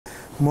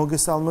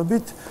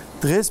მოგესალმებით.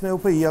 დღეს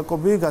მეუფე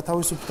იაკობი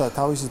გათავისუფლდა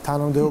თავისი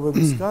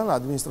თანამდებობებისგან,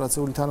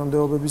 ადმინისტრაციული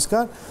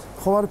თანამდებობებისგან.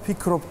 ხომ არ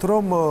ფიქრობთ,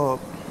 რომ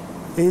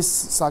ეს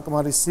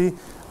საკმარისი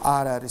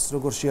არ არის,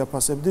 როგორ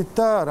შეაფასებდით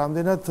და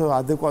რამდენად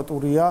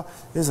ადეკვატურია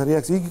ეს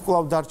რეაქცია? იგი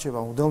კვლავ დარჩება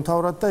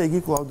მღვდელმთავრად და იგი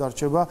კვლავ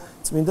დარჩება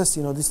წმინდა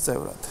სინოდის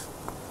წევრად.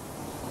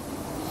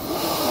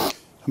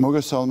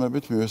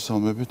 მოგესალმებით,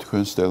 მივესალმებით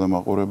თქვენს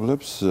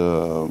ტელემაყურებლებს.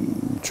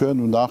 ჩვენ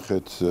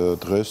ვნახეთ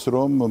დღეს,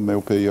 რომ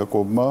მეუფე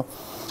იაკობმა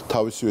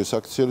თავისივე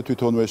საქციელი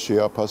თვითონვე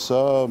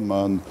შეაფასა,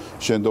 მან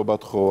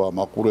შენდობად ხოვა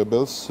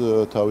მაყურებელს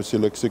თავისი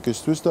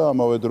ლექსიკისთვის და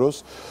ამავე დროს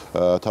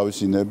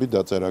თავისი ნები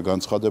დაწერა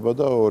განცხადება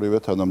და ორივე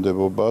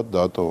თანამდებობა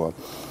დატოვა.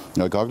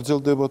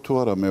 გაგრძელდება თუ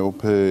არა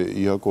მეუფე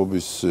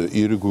იაკობის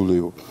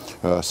ირგვლივ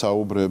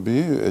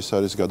საუბრები, ეს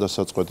არის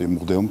გადასაწყვეტი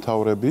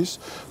მღვდელმთავრების,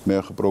 მე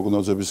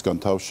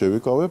პროგნოზებისგან თავს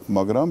შევიკავებ,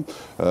 მაგრამ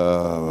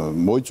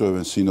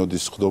მოიწვევენ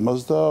სინოდის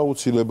ხდომას და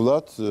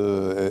აუცილებლად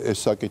ეს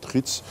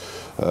საკითხიც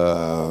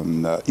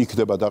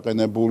იქნება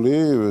დაყენებული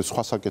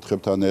სხვა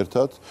საკითხებთან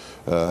ერთად,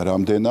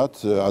 რამდენად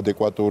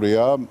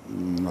ადეკვატურია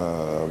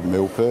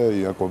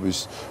მეუფე იაკობის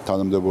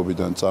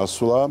თანამდებობიდან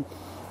წასვლა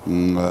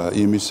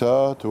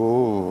იმისა თუ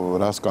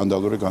რა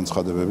სკანდალური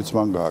განცხადებებიც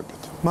მან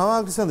გააკეთა. მამა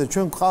ალექსანდრე,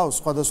 ჩვენ გვყავს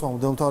სხვადასხვა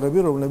მღვდელმთავრები,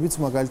 რომლებიც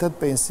მაგალითად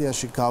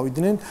პენსიაში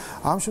გავიდნენ.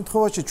 ამ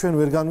შემთხვევაში ჩვენ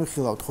ვერ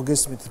განვიხილავთ, ხო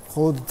გესმით,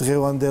 მხოლოდ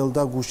დღევანდელ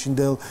და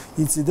გუშინდელ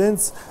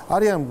ინციდენტს.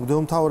 არიან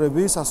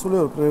მღვდელმთავრები,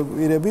 სასულიერო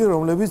პირები,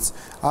 რომლებიც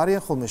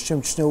არიან ხოლმე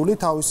შემჩნეული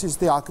თავისი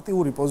ისეთი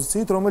აქტიური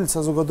პოზიციით, რომელიც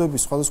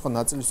საზოგადოების სხვადასხვა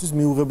ნაწილისთვის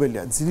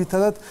მიუღებელია.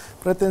 ძირითადად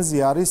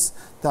პრეტენზია არის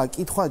და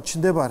კითხვა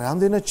ჩნდება,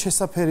 რამდენად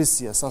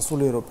შესაფერისია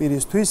სასულიერო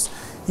პირისთვის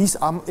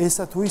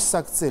ესა თუ ის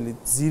საქციელი.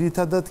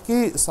 ძირითადად კი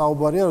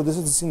საუბარია,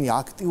 როდესაც ისინი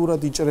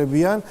აქტიურად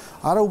იჭრებიან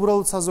არა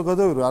უბრალოდ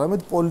საზოგადოებრივ,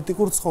 არამედ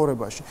პოლიტიკურ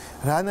ცხოვრებაში.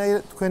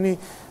 რანაირად თქვენი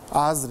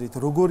აზრით,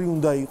 როგორი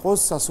უნდა იყოს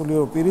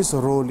სასულიერო პირის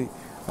როლი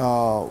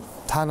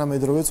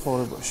თანამედროვე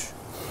ცხოვრებაში?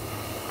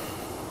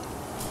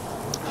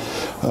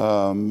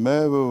 მე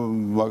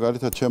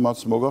მაგალითად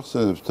ჩემაც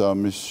მოგახსენებთ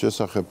ამის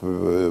შესახებ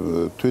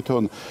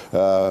თვითონ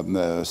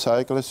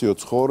საეკლესიო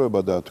ცხოვრება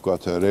და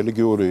თქვათ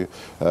რელიგიური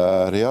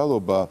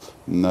რეალობა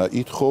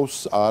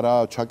ითხოვს არა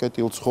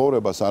ჩაკეტილ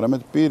ცხოვრებას,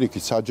 არამედ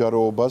პირიქით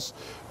საჯაროობას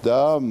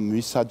და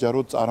მის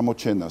საჯარო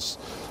წარმოჩენას.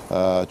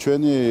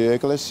 ჩვენი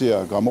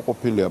ეკლესია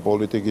გამოყოფილია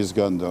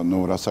პოლიტიკისგან და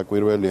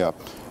რასაკვირველია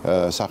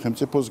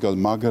სახელმწიფოსგან,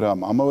 მაგრამ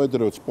ამავე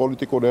დროს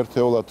პოლიტიკურ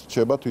ერთეულად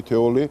რჩება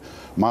თითოეული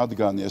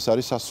მათგანი, ეს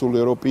არის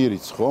სასულიერო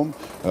პირიც, ხომ?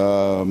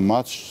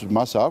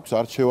 მას აქვს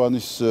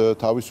არჩევანის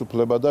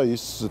თავისუფლება და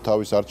ის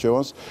თავის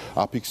არჩევანს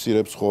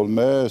აფიქსირებს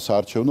ხოლმე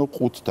საარჩევნო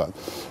ყუთთან.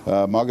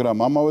 მაგრამ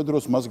ამავე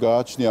დროს მას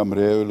გააჩნია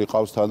მრევლი,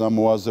 ყავს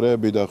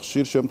თანამოაზრეები და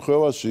ხშირ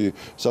შემთხვევაში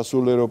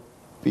სასულიერო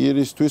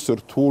პირისთვის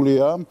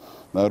რთულია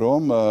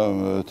რომ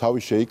თავი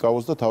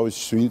შეიკავოს და თავის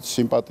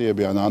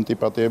სიმპათიები ან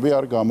ანტიპათიები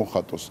არ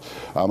გამოხატოს.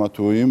 ამა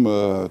თუ იმ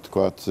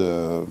თქვათ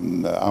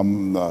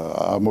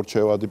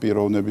ამორჩევადი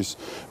პიროვნების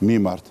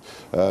მიმართ.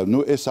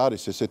 ეს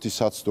არის ესეთი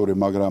საცდური,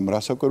 მაგრამ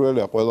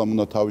რასაკვირველია, ყველამ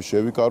უნდა თავი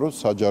შევიკაროს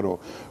საჯარო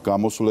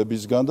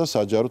გამოსვლებისგან და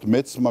საჯაროდ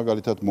მეც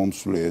მაგალითად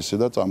მომსვლი ესე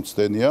და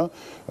წამცდენია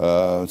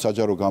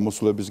საჯარო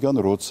გამოსვლებისგან,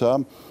 როცა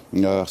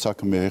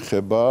საქმე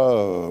ეხება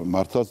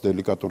მართლაც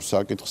დელიკატურ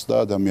საკითხს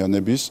და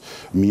ადამიანების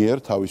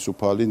მიერ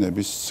თავისუფალი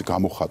ნების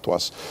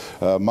გამოხატვას.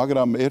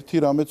 მაგრამ ერთი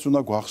რამეც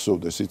უნდა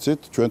გვახსოვდეს, იცით,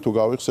 ჩვენ თუ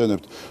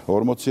გავიხსენებთ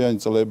 40-იანი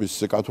წლების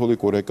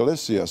კათოლიკურ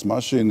ეკლესიას,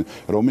 მაშინ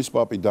რომის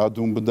პაპი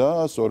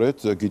დადუმბდა სწორედ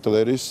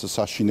გიტლერის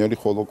საშინელი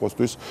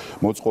ჰოლოკოსტის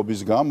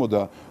მოწყობის გამო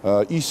და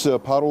ის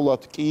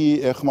ფარულად კი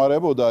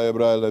ეხმარებოდა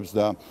ებრაელებს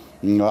და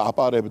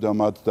აპარებდა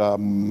მათ და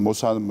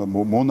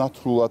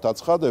მონათლულად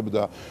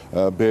აცხადებდა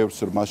ბევრს,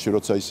 მაშინ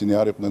როცა ისინი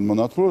არ იყვნენ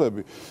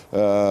მონათლულები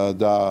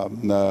და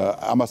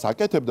ამას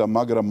აკეთებდა,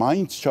 მაგრამ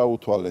მაინც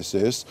ჩაუთვალეს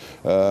ეს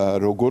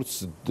როგორც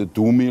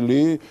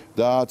დუმილი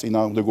და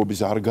წინააღმდეგობის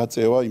არ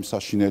გაწევა იმ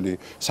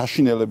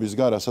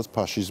საშინელებისგან, რასაც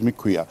ფაშიზმი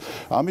ქვია.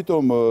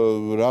 ამიტომ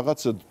რაღაც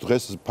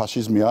დღეს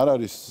ფაშიზმი არ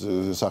არის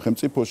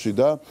სახელმწიფოში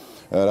და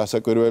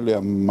რასაკვირველია,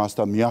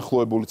 მასთან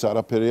მიახლოებულიც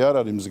არაფერი არ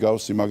არის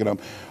მსგავსი, მაგრამ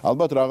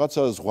ალბათ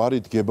რაღაცა ზღვარი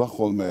დგება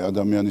ხოლმე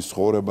ადამიანის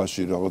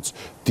ცხოვრებაში, რაღაც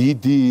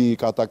დიდი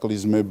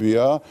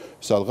კატაკლიზმებია,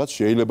 სადღაც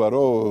შეიძლება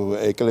რომ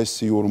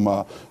ეკლესიურმა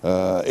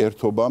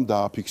ერთობამ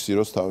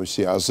დააფიქსიროს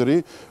თავისი აზრი,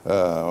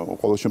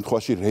 ყოველ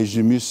შემთხვევაში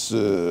რეჟიმის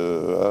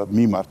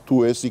მიმართ, თუ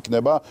ეს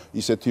იქნება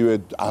ისეთივე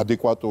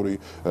ადეკვატური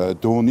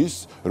დონის,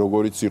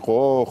 როგორც იყო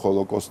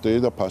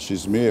ჰოლოკოსტი და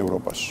ფაშიზმი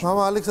ევროპაში.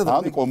 მამა ალექსანდრე,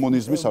 ან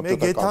კომუნიზმი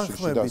საბჭოთა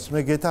კავშირში.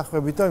 მე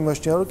გეთანხმებით და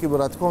იმაშია, რომ კი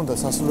რა თქმა უნდა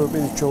სასულიერო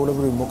პირის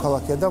ჩვეულებრივი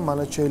მოქალაქეა და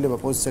მანაც შეიძლება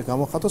პოზიცია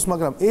გამოხატოს,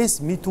 მაგრამ ეს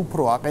მით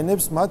უფრო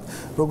აყენებს მათ,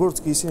 როგორც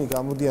კი ისინი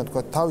გამოდიან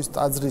თქვა თავის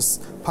ტაძრის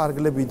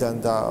ფარგლებიდან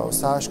და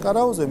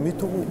სააშკარაოზე, მით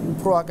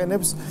უფრო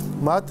აყენებს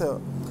მათ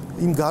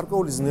იმ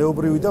გარკვეული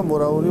ზნეობრივი და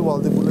მორალური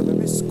ვალდებულებების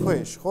ხელისუფლების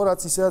ქვეშ. ხო,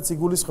 რაც ისედაც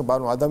იგულისხმება,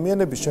 ანუ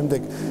ადამიანების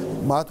შემდეგ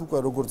მათ უკვე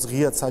როგორც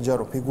ღიად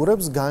საჯარო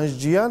ფიგურებს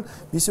განსჯიან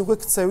მისი უკვე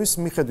ქცევის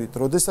მიხედვით,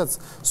 როდესაც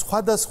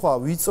სხვადასხვა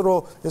ვიწრო,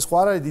 ეს ხო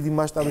არ არის დიდი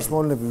მასშტაბის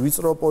მოვლენები,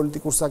 ვიწრო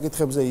პოლიტიკურ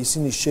საკითხებზე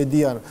ისინი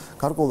შედიან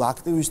გარკვეულ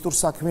აქტივისტურ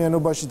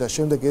საქმიანობაში და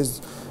შემდეგ ეს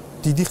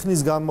დიდი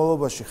ხნის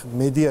განმავლობაში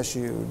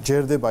მედიაში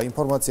ჯერდება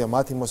ინფორმაცია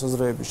მათი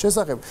მოსაზრებების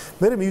შესახებ.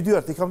 მე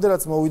მივდივართ იქამდე,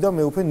 რაც მოვიდა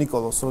მეუფე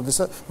ნიკოლოს,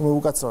 როდესაც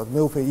უკაცრავად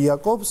მეუფე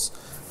იაკობს,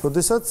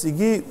 როდესაც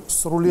იგი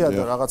სრულიად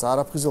რაღაც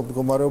არაფხიზელ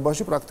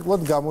მდგომარეობაში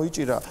პრაქტიკულად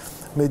გამოიჭირა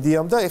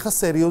მედიამ და ეხა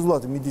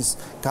სერიოზულად მიდის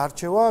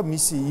გარჩევა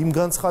მისი იმ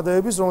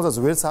განცხადებების, რომელსაც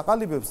ვერც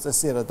აყალიბებს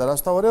წესიერად და რაც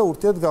თავარია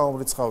ურთიერთ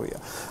გამომრიცხავია.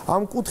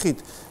 ამ კუთხით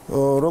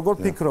როგორ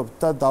ფიქრობთ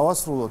და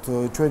დავასრულოთ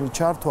ჩვენი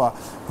ჩართვა,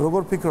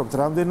 როგორ ფიქრობთ,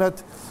 რამდენად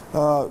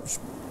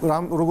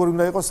როგორი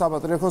უნდა იყოს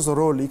საპატრიარქოს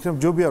როლი, იქნებ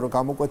ჯობია რომ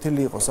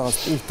გამოკვეთილი იყოს რაღაც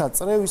პირთა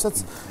წრე, ვისაც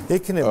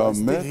ექნება ეს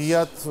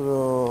ღიად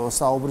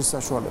საუბრის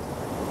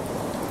საშუალება.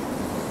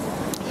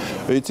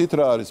 იცით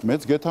რა არის,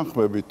 მეც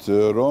გეთანხმებით,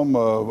 რომ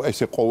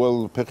ესე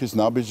ყოველ ფეხის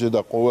ნაბიჯზე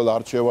და ყოველ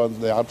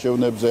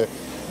არჩევნებზე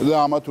და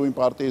ამა თუ იმ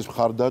პარტიის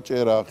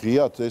მხარდაჭერა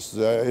ღიად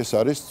ეს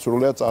არის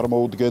სრულიად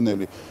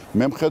წარმოუდგენელი.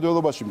 მე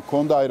მხედველობაში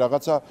მქონდა აი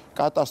რაღაცა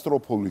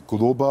კატასტროფული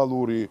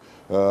გლობალური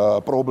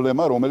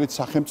პრობლემა, რომელიც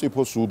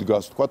სახელმწიფოს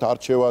უდგას, თქვათ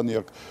არჩევანი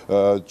აქვს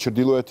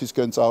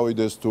ჩრდილოეთისკენ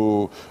წავიდეს თუ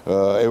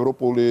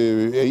ევროპული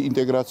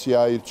ინტეგრაცია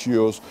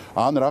აირჩიოს,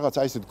 ან რაღაც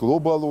აი ესეთ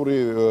გლობალური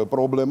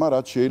პრობლემა,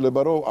 რაც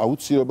შეიძლება რომ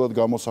აუცილებლად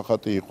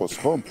გამოსახატი იყოს,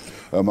 ხო?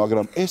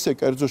 მაგრამ ესე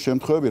კერძო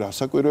შემთხვევები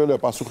რასაკვირველია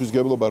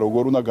პასუხისგებლობა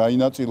როგორ უნდა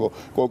გაინაწილო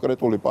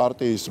კონკრეტული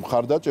პარტიის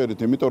მხარდაჭერით,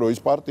 იმიტომ რომ ის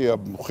პარტია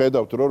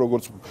ხედავთ რომ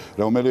როგორც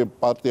რომელი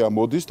პარტია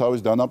მოდის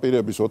თავის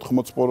დანაპირების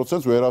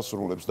 80%-ს ვერ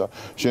ასრულებს და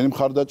შენი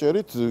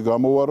მხარდაჭერით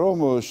გამოვა რომ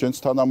შენც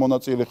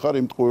თანამონაწილე ხარ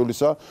იმ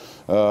ტყუილისა,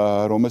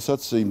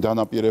 რომელსაც იმ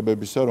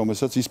დანაპირებებისა,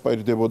 რომელსაც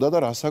ისპირდებოდა და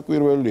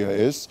რასაკვირველია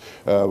ეს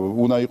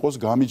უნდა იყოს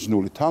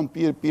გამიჯნული. თან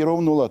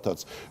პიროვნულადაც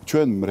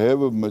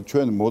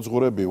ჩვენ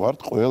მოძღვრები ვართ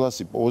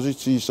ყველასი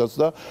პოზიციისაც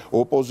და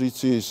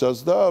ოპოზიციისაც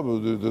და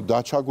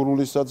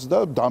დაჩაგრულისაც და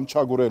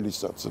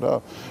დამჩაგვრელისაც რა.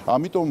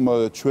 ამიტომ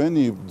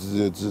ჩვენი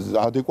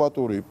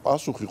ადეკვატური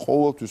პასუხი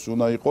ყოველთვის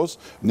უნდა იყოს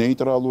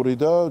ნეიტრალური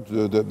და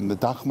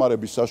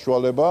დახმარების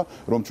საშუალება,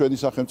 რომ ჩვენი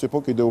სახელმწიფო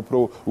კიდევ უფრო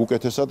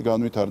უკეთესად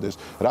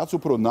განვითარდეს. რაც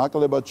უფრო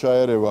ნაკლებად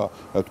ჩაერევა,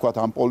 თქვათ,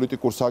 ამ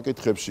პოლიტიკურ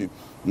საკითხებში,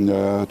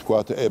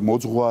 თქვათ,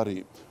 მოძღვარი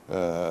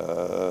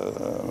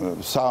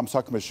სამ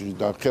საქმეში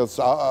და ხელს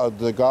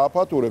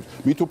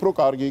გააფათურებს, მით უფრო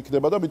კარგი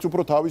იქნება და მით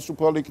უფრო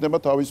თავისუფალი იქნება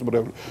თავის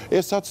მრევლი.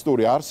 ეს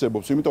საცდური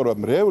არსებობს, იმიტომ რომ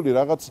მრევლი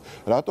რაღაც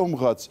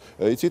რატომღაც,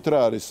 იცით რა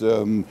არის,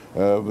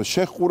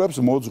 შეხურებს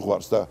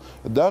მოძღვარს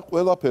და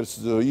ყველაფერს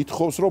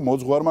ითხოვს, რომ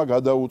მოძღვარმა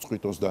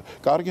გადაუწყვიტოს და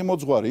კარგი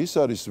მოძღვარი ის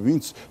არის,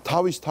 ვინც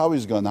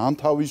თავისგან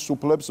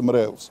ანთავისუფლებს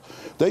მრევლს.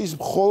 და ის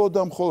მხოლოდ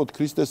და მხოლოდ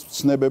ქრისტეს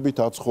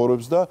ცნებებით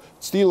აცხოვრებს და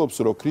ცდილობს,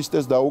 რომ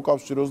ქრისტეს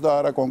დაუკავშიროს და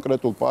არა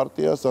კონკრეტულ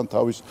პარტიას ან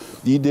თავის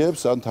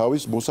იდეებს, ან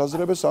თავის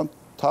მოსაზრებებს, ან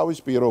თავის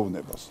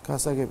პიროვნებას.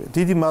 გასაგებია.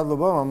 დიდი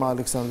მადლობა მამა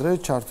ალექსანდრე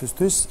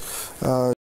ჩართვისთვის.